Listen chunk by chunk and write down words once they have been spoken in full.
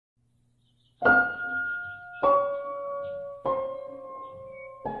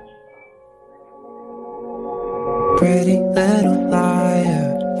Pretty little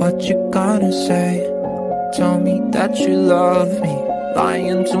liar, what you gonna say? Tell me that you love me,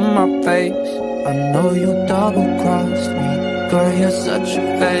 lying to my face. I know you double-crossed me, girl, you're such a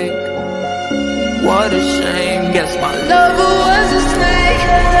fake. What a shame, guess my lover was a snake.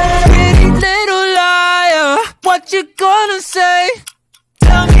 Pretty little liar, what you gonna say?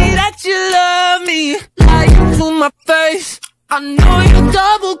 Tell me that you love me, lying to my face. I know you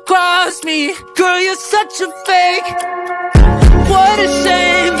double-crossed me, girl, you're such a fake. What a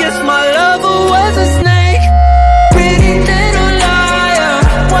shame, guess my lover was a snake. Pretty little liar,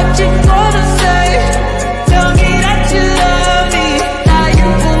 what you gonna say? Tell me that you love me,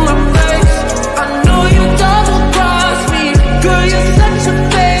 lying to my face. I know you double-crossed me, girl, you're such a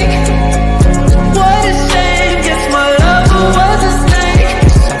fake. What a shame, guess my lover was a snake.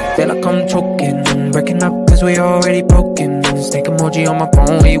 I feel like I'm choking, breaking up cause we already broken. Take emoji on my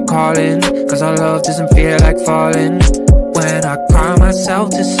phone when you callin', cause our love doesn't feel like falling. When I cry myself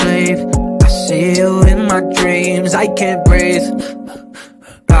to sleep, I see you in my dreams. I can't breathe,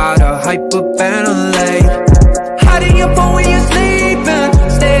 gotta hyperventilate. Hiding your phone when you're sleeping,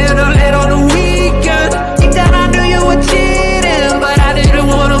 staying up late on the weekend. Deep down I knew you were cheating, but I didn't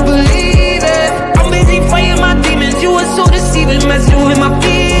wanna believe it. I'm busy fighting my demons, you were so deceiving, messing with my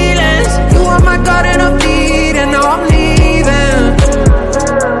feelings. You are my god and a beat, and now I'm leaving.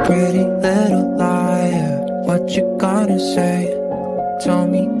 Pretty little liar, what you gonna say? Tell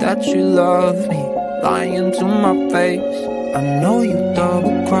me that you love me, lying to my face. I know you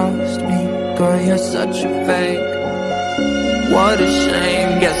double-crossed me, girl, you're such a fake. What a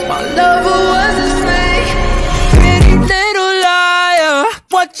shame, guess my lover was a snake. Pretty little liar,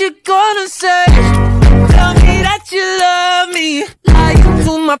 what you gonna say? Tell me that you love me, lying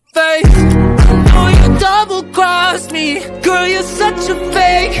to my face. I know you double-crossed me, girl, you're such a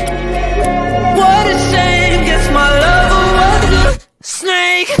fake. What a shame, guess my lover was a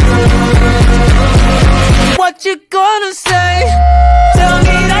snake. What you gonna say? Tell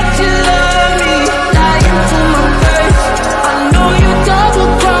me that you love me, lying to my face. I know you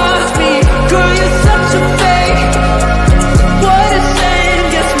double-crossed me, girl, you're such a fake. What a shame,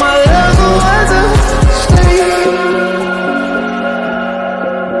 guess my lover was a snake.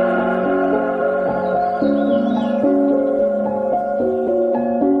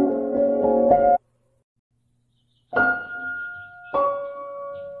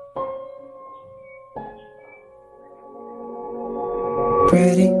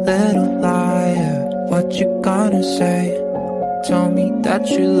 Pretty little liar, what you gonna say? Tell me that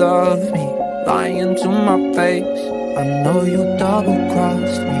you love me, lying to my face. I know you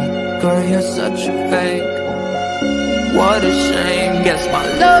double-crossed me, girl, you're such a fake. What a shame, guess my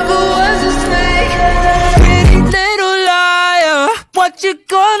lover was a snake. Pretty little liar, what you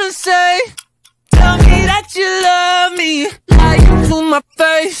gonna say? Tell me that you love me, lying to my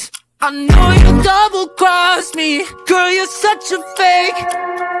face. I know you double-crossed me, girl, you're such a fake.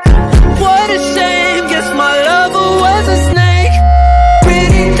 What a shame, guess my lover was a snake.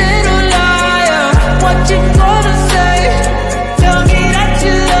 Pretty little liar, what you gonna say? Tell me that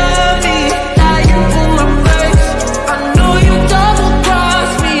you love me, lying to my face. I know you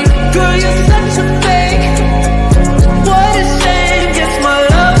double-crossed me, girl, you're such a fake. What a shame, guess my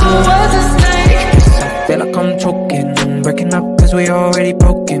lover was a snake. I feel like I'm choking, breaking up cause we already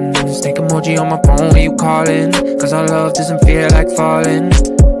broken. Take emoji on my phone when you callin', cause our love doesn't feel like falling.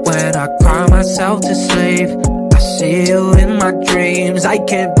 When I cry myself to sleep, I see you in my dreams. I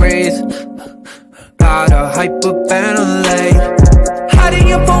can't breathe, gotta hyperventilate. Hiding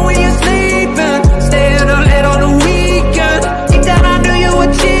your phone when you're sleeping, staying up late on the weekend. Deep down I knew you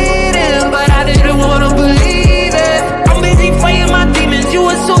were cheating, but I didn't wanna believe it. I'm busy fighting my demons, you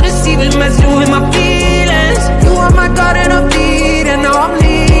were so deceiving, messing with my feelings. You are my god and a beat, and now I'm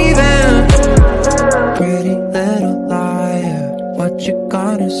leaving. Pretty little liar, what you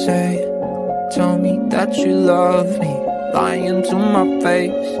gonna say? Tell me that you love me, lying to my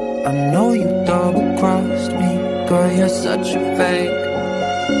face. I know you double-crossed me, girl, you're such a fake.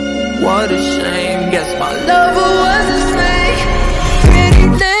 What a shame, guess my lover was a snake. Pretty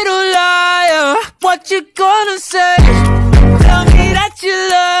little liar, what you gonna say? Tell me that you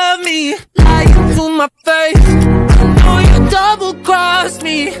love me, lying to my face. I know you double-crossed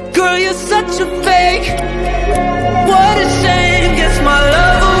me, girl, you're such a fake. What a shame, guess my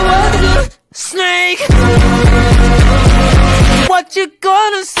lover was a snake. What you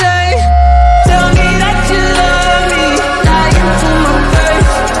gonna say? Tell me that you love me, lying to my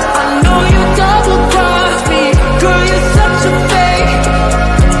face. I know you double-crossed me, girl, you're such a fake.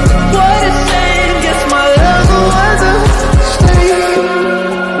 What a shame, guess my lover was a snake.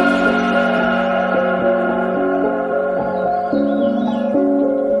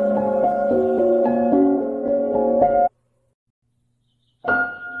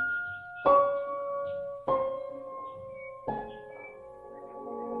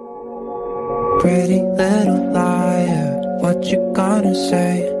 Pretty little liar, what you gonna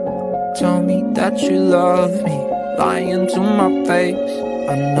say? Tell me that you love me, lying to my face.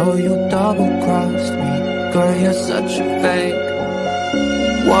 I know you double-crossed me, girl, you're such a fake.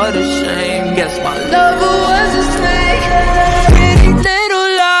 What a shame, guess my lover was a snake. Pretty little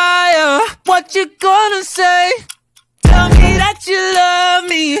liar, what you gonna say? Tell me that you love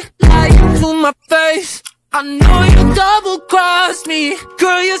me, lying to my face. I know you double-crossed me,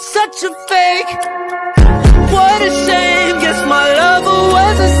 girl, you're such a fake. What a shame, guess my lover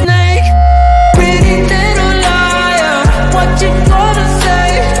was a snake. Pretty little liar, what you gonna say?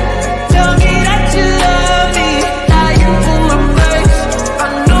 Tell me that you love me, lying to my face. I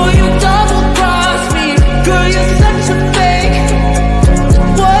know you double-crossed me, girl, you're such a fake.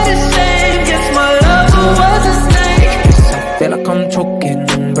 What a shame, guess my lover was a snake. I feel like I'm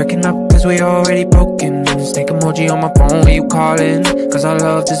choking, breaking up cause we already broken. Snake emoji on my phone when you callin', cause our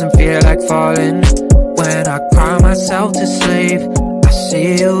love doesn't feel like falling. When I cry myself to sleep, I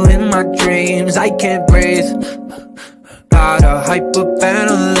see you in my dreams. I can't breathe, gotta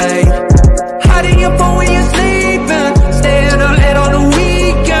hyperventilate. Hiding your phone when you're sleeping, staying up late on the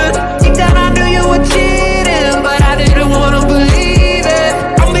weekend. Deep down I knew you were cheating, but I didn't wanna believe it.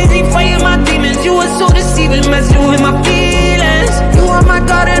 I'm busy fighting my demons, you were so deceiving, messing with my feelings. You are my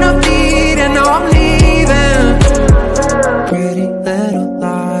god and a beat, and now I'm leaving. Pretty little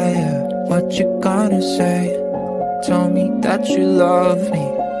liar, what you gonna say? Tell me that you love me,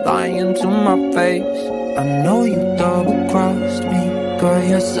 lying to my face. I know you double-crossed me, girl,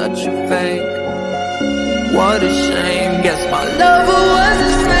 you're such a fake. What a shame, guess my lover was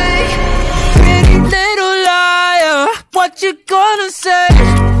a snake. Pretty little liar, what you gonna say?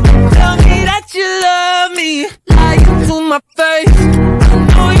 Tell me that you love me, lying to my face. I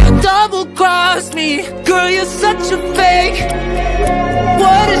know you double-crossed me, girl, you're such a fake.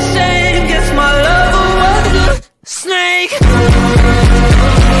 What a shame, guess my lover was a snake.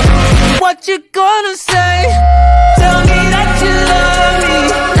 What you gonna say? Tell me that you love me,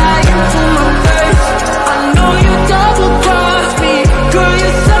 lying to my face. I know you double-crossed me, girl,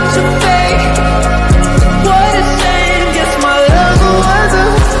 you're such a fake. What a shame, guess my lover was a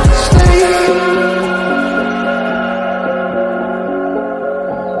snake.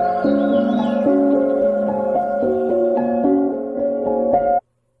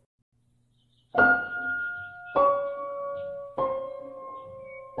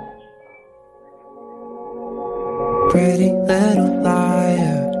 Pretty little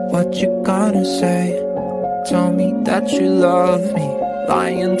liar, what you gonna say? Tell me that you love me,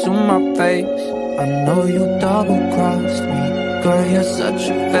 lying to my face. I know you double-crossed me, girl, you're such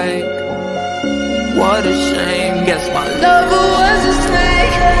a fake. What a shame, guess my lover was a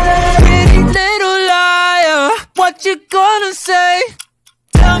snake. Pretty little liar, what you gonna say?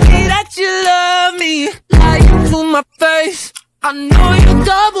 Tell me that you love me, lying to my face. I know you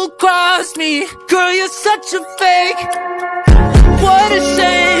double-crossed me, girl, you're such a fake. What a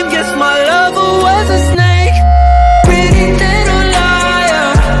shame, guess my lover was a snake. Pretty little liar,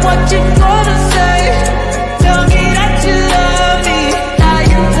 what you gonna say? Tell me that you love me,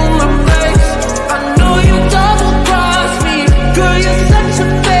 lying to my face. I know you double-crossed me, girl, you're such a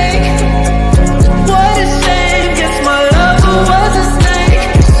fake. What a shame, guess my lover was a snake.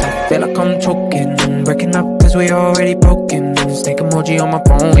 I feel like I'm choking, breaking up cause we already broken. Snake emoji on my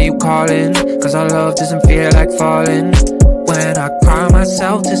phone when you callin', cause our love doesn't feel like falling. When I cry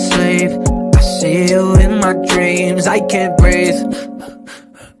myself to sleep, I see you in my dreams. I can't breathe,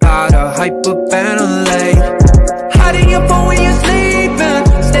 gotta hyperventilate. Hiding your phone when you're sleeping,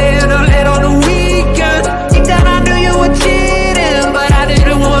 staying up late on the weekend. Deep down I knew you were cheating, but I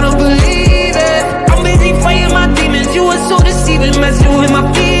didn't wanna believe it. I'm busy fighting my demons, you were so deceiving, messing with my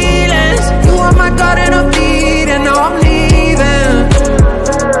feelings. You are my god and a beat, and now I'm leaving.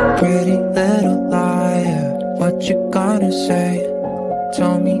 Pretty little liar, what you gonna say?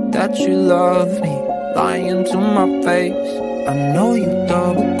 Tell me that you love me, lying to my face. I know you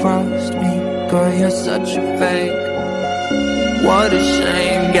double-crossed me, girl, you're such a fake. What a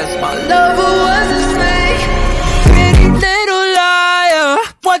shame, guess my lover was a snake. Pretty little liar,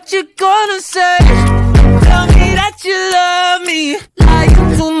 what you gonna say? Tell me that you love me,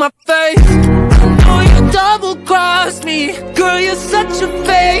 lying to my face. I know you double-crossed me, girl, you're such a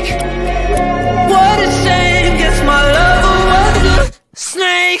fake. What a shame, guess my lover was a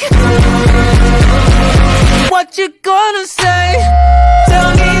snake. What you gonna say?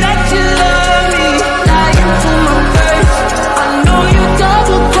 Tell me that you love me, lying to my face. I know you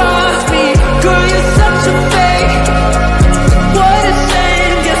double-crossed me, girl, you're such a fake. What a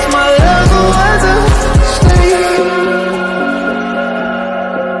shame, guess my lover was a snake.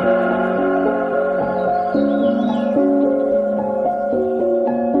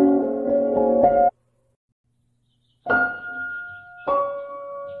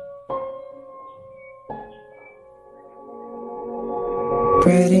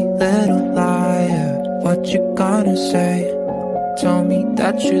 Pretty little liar, what you gonna say? Tell me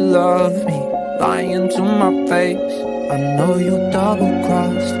that you love me, lying to my face. I know you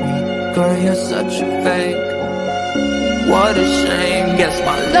double-crossed me, girl, you're such a fake. What a shame, guess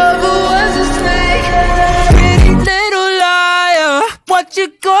my lover was a snake. Pretty little liar, what you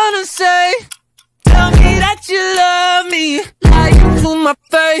gonna say? Tell me that you love me, lying to my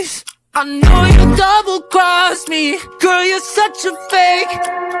face. I know you double-crossed me, girl, you're such a fake.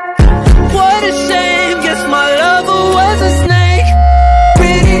 What a shame, guess my lover was a snake.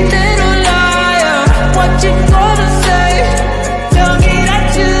 Pretty little liar, what you gonna say? Tell me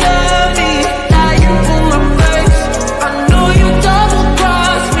that you love me, lying to my face. I know you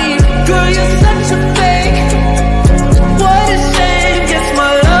double-crossed me, girl, you're such a fake. What a shame, guess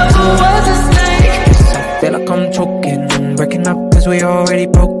my lover was a snake. I feel like I'm choking, breaking up cause we already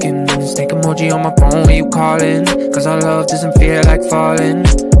broken. Snake emoji on my phone when you callin', cause our love doesn't feel like falling.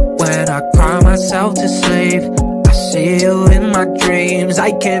 When I cry myself to sleep, I see you in my dreams.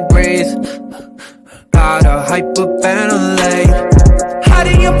 I can't breathe, gotta hyperventilate.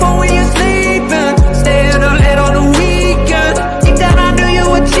 Hiding your phone when you're sleeping, staying up late on the weekend. Deep down I knew you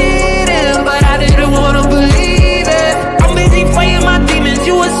were cheating, but I didn't wanna believe it. I'm busy fighting my demons,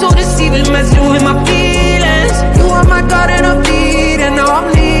 you were so deceiving, messing with my feelings. You are my God and I'm bleeding, now I'm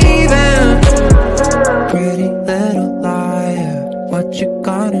leaving. Pretty little liar, what you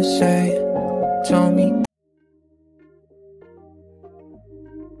gonna say? Tell me.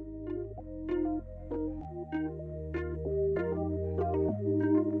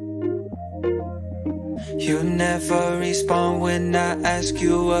 You never respond when I ask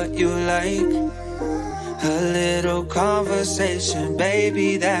you what you like. A little conversation,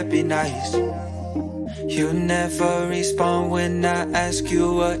 baby, that'd be nice. You never respond when I ask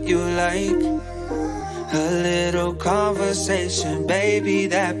you what you like. A little conversation, baby,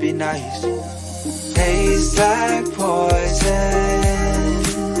 that'd be nice. Tastes like poison,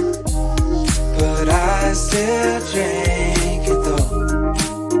 but I still drink it though.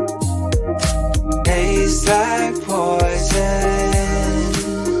 Tastes like poison,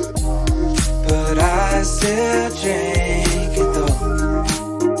 but I still drink it though.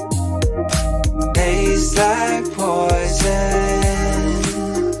 Tastes like poison,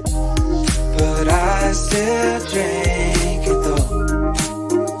 but I still drink it though.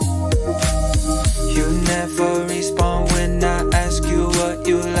 You never respond when I ask you what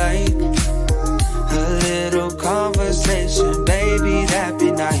you like. A little conversation, baby, that'd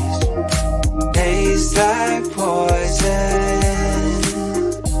be nice. Tastes like poison,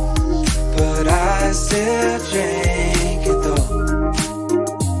 but I still drink it though.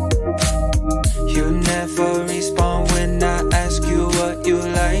 You never respond when I ask you what you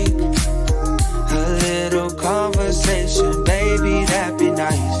like. A little conversation, baby, that'd be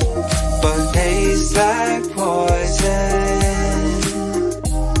nice. But tastes like poison,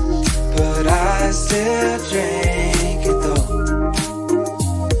 but I still drink it though.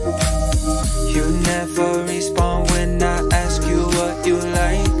 You never respond when I ask you what you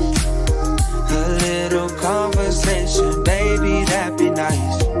like. A little conversation, baby, that'd be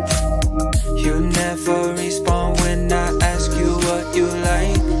nice. You never respond when I ask you what you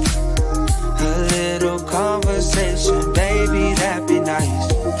like. A little conversation, baby, that'd be nice.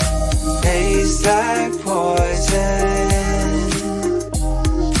 Tastes like poison,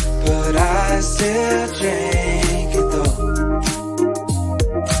 but I still drink it though.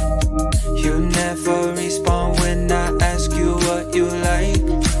 You never respond when I ask you what you like.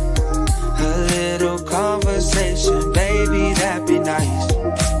 A little conversation, baby, that'd be nice.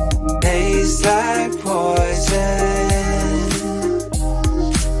 Tastes like poison,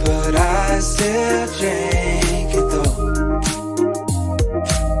 but I still drink it though.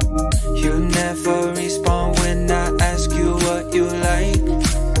 You never respond when I ask you what you like.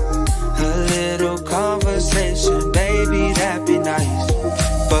 A little conversation, baby, that'd be nice.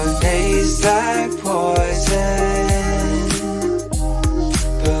 But tastes like poison,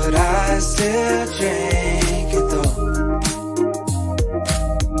 but I still drink it though.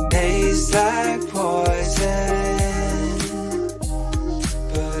 Tastes like poison,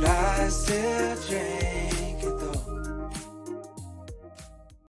 but I still drink it though.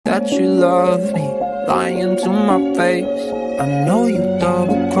 That you love me, lying to my face. I know you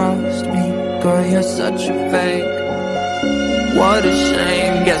double-crossed me, girl, you're such a fake. What a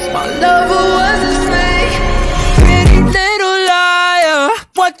shame, guess my lover was a snake. Pretty little liar,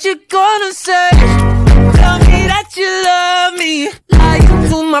 what you gonna say? Tell me that you love me, lying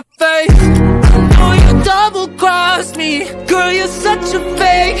to my face. I know you double-crossed me, girl, you're such a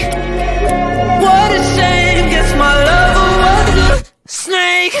fake. What a shame, guess my lover was a snake.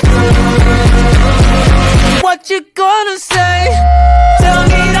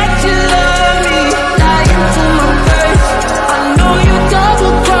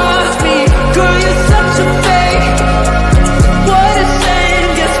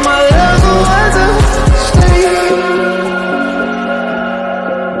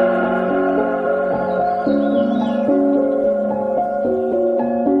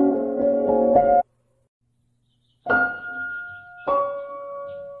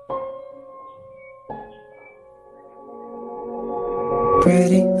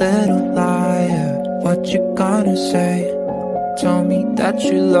 Pretty little liar, what you gonna say? Tell me that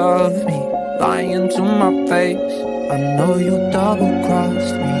you love me, lying to my face. I know you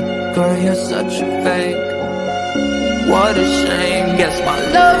double-crossed me, girl, you're such a fake. What a shame, guess my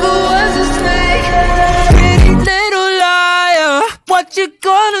lover was a snake. Pretty little liar, what you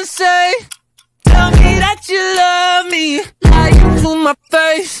gonna say? Tell me that you love me, lying to my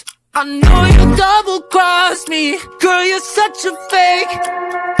face. I know you double-crossed me, girl, you're such a fake.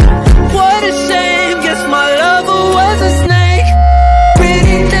 What a shame, guess my lover was a snake.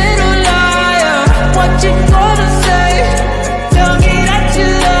 Pretty little liar, what you gonna say? Tell me that you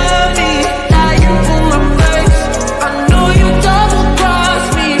love me, lying to my face. I know you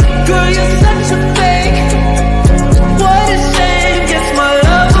double-crossed me, girl, you're such a fake. What a shame, guess my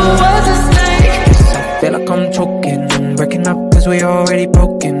lover was a snake. I feel like I'm choking, breaking up cause we already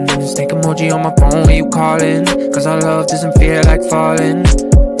broken. Snake emoji on my phone when you callin', cause our love doesn't feel like falling.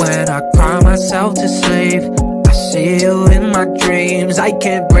 When I cry myself to sleep, I see you in my dreams. I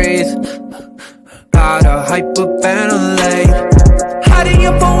can't breathe, gotta hyperventilate. Hiding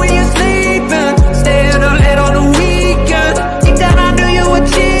your phone when you're sleeping, staying up late on the weekend. Deep down I knew you were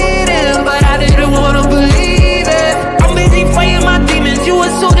cheating, but I didn't wanna believe it. I'm busy fighting my demons, you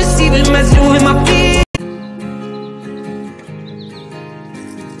were so deceiving, messing with my feet.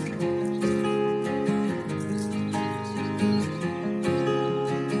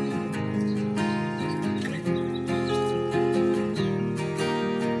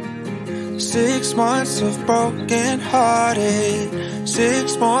 6 months of broken hearted,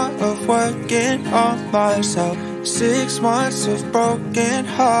 6 more of working on myself. 6 months of broken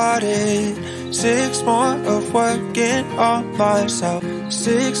hearted, 6 more of working on myself.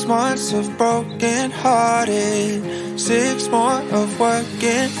 6 months of broken hearted, 6 more of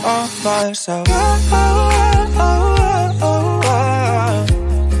working on myself.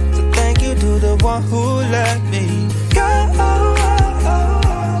 So thank you to the one who let me go.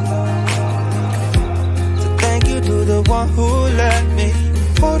 To the one who let me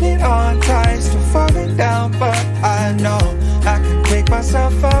holding on tight, still falling down, but I know I can pick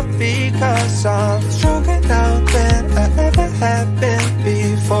myself up because I'm stronger now than I ever have been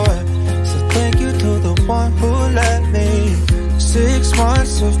before. So thank you to the one who let me. 6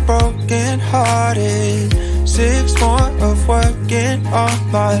 months of broken hearted, 6 more of working on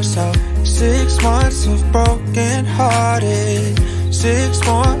myself. 6 months of broken hearted, 6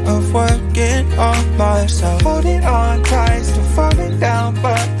 more of working on myself. Holding on tight, still falling down,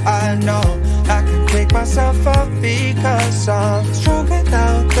 but I know I can pick myself up because I'm stronger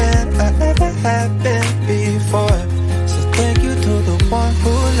now than I ever have been before. So thank you to the one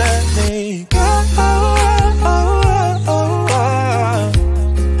who let me go.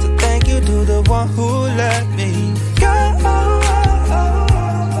 So thank you to the one who let me go.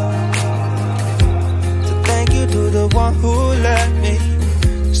 So thank you to the one who let me.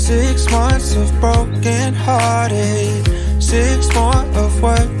 6 months of broken hearted, 6 more of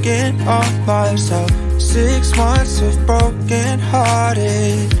working on myself. 6 months of broken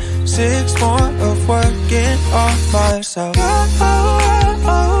hearted, 6 more of working on myself.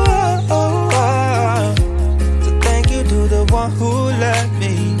 So thank you to the one who let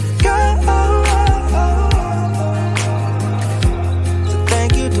me go. So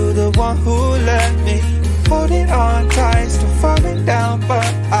thank you to the one who let me. Holding on tight, still falling down,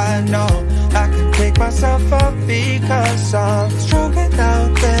 but I know I can pick myself up because I'm stronger now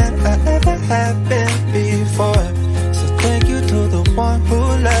than I ever have been before. So thank you to the one who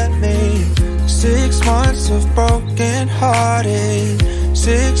let me. 6 months of broken hearted,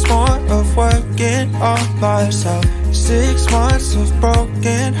 6 more of working on myself. 6 months of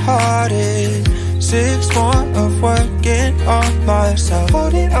broken hearted, 6 more of working on myself.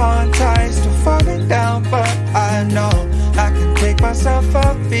 Holding on tight, still falling down, but I know I can pick myself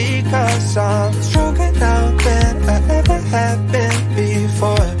up because I'm stronger now than I ever have been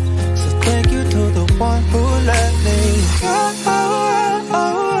before. So thank you to the one who let me go.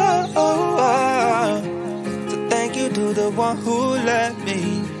 So thank you to the one who let me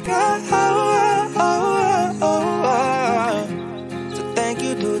go. So thank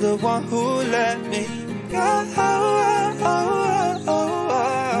you to the one who let me go.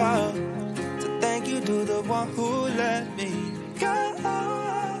 So thank you to the one who let me go.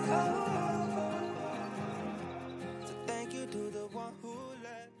 So thank you to the one who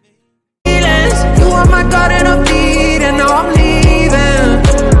let me. You are my garden of Eden, now I'm leaving.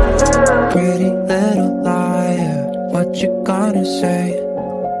 Pretty little liar, what you gonna say?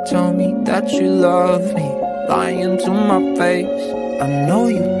 Tell me that you love me, lying to my face. I know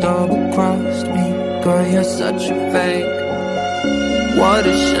you double-crossed me, girl, you're such a fake. What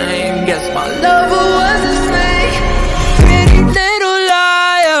a shame, guess my lover was a snake. Pretty little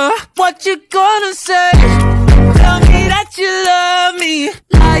liar, what you gonna say? Tell me that you love me,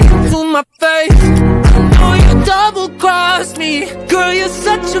 lying to my face. I know you double-crossed me, girl, you're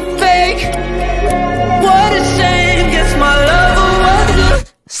such a fake. What a shame, guess my lover was a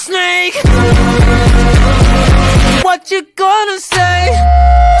snake. What you gonna say?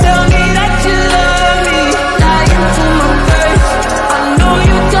 Tell me that you love me, lying to my face. I know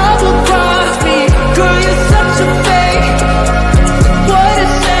you double-crossed me, girl, you're such a fake. What a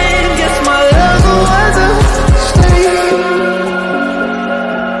shame, guess my lover was a snake.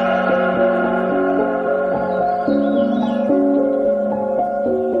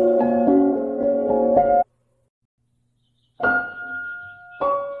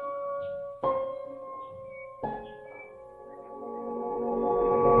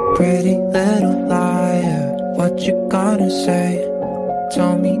 Pretty little liar, what you gonna say?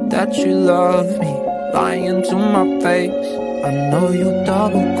 Tell me that you love me, lying to my face. I know you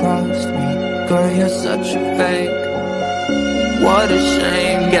double-crossed me, girl, you're such a fake. What a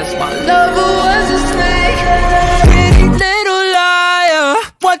shame, guess my lover was a snake. Pretty little liar,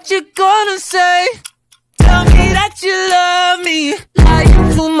 what you gonna say? Tell me that you love me,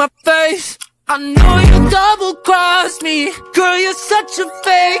 lying to my face. I know you double-crossed me, girl, you're such a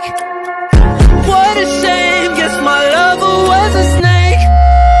fake. What a shame, guess my lover was a snake.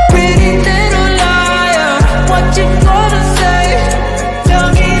 Pretty little liar, what you gonna say? Tell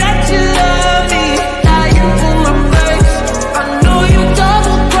me that you love me, lying to my face. I know you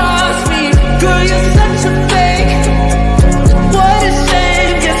double-crossed me, girl, you're such a fake. What a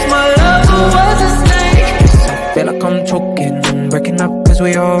shame, guess my lover was a snake. I feel like I'm choking, breaking up cause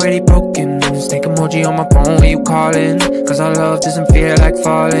we already broken. Snake emoji on my phone when you callin', cause our love doesn't feel like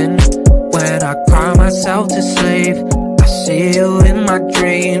falling. When I cry myself to sleep, I see you in my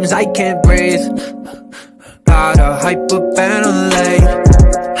dreams. I can't breathe, gotta hyperventilate.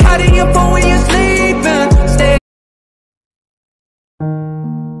 Hiding your phone when you're sleeping. Stay.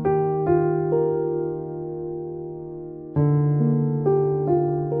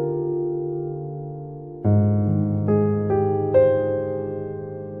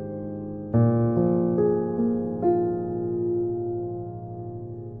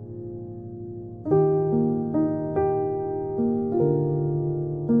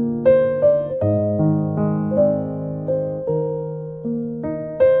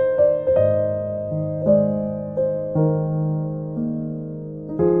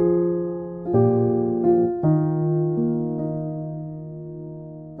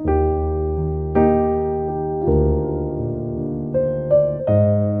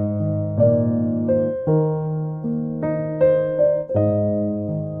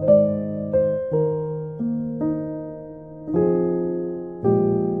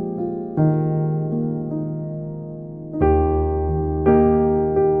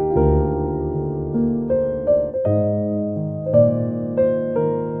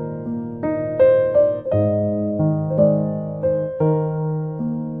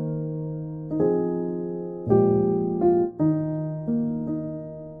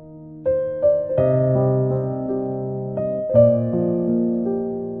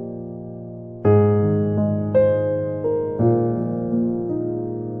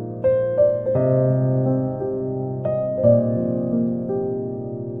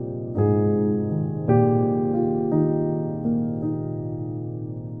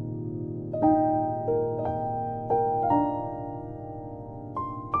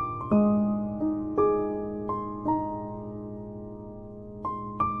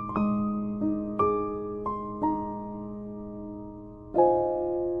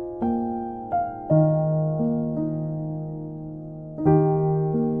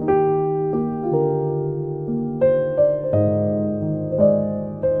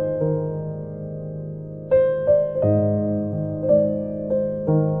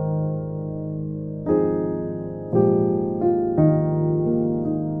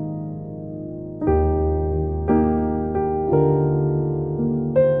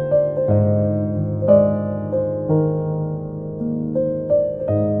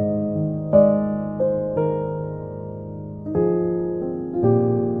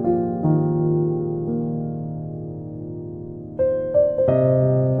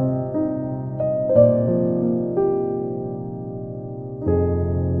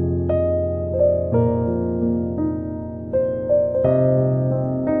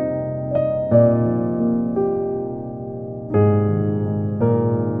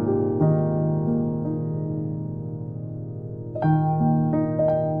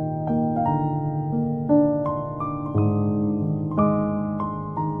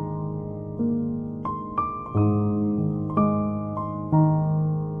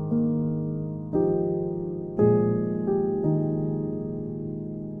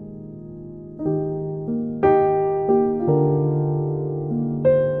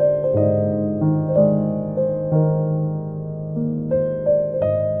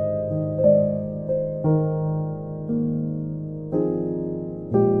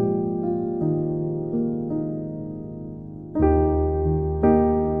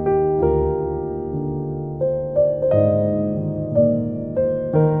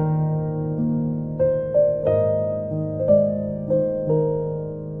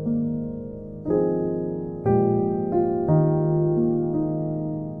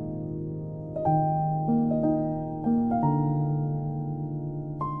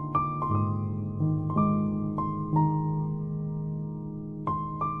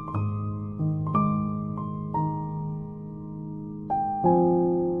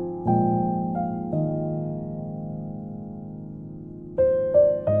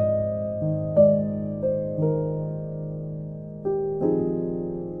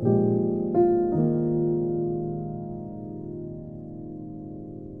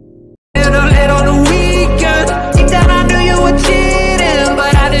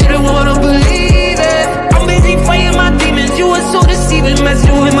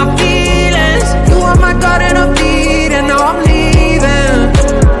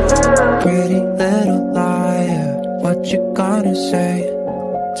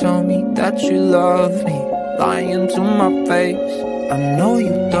 Tell me that you love me, lying to my face. I know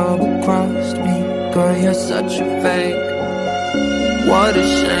you double-crossed me, girl, you're such a fake. What a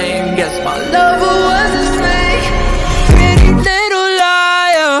shame, guess my lover was a snake. Pretty little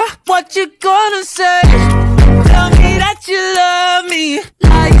liar, what you gonna say? Tell me that you love me,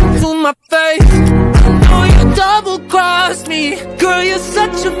 lying to my face. I know you double-crossed me, girl, you're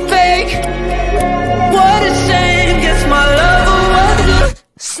such a fake. What a shame, guess my lover was a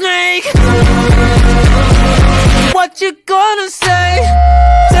snake. What you gonna say?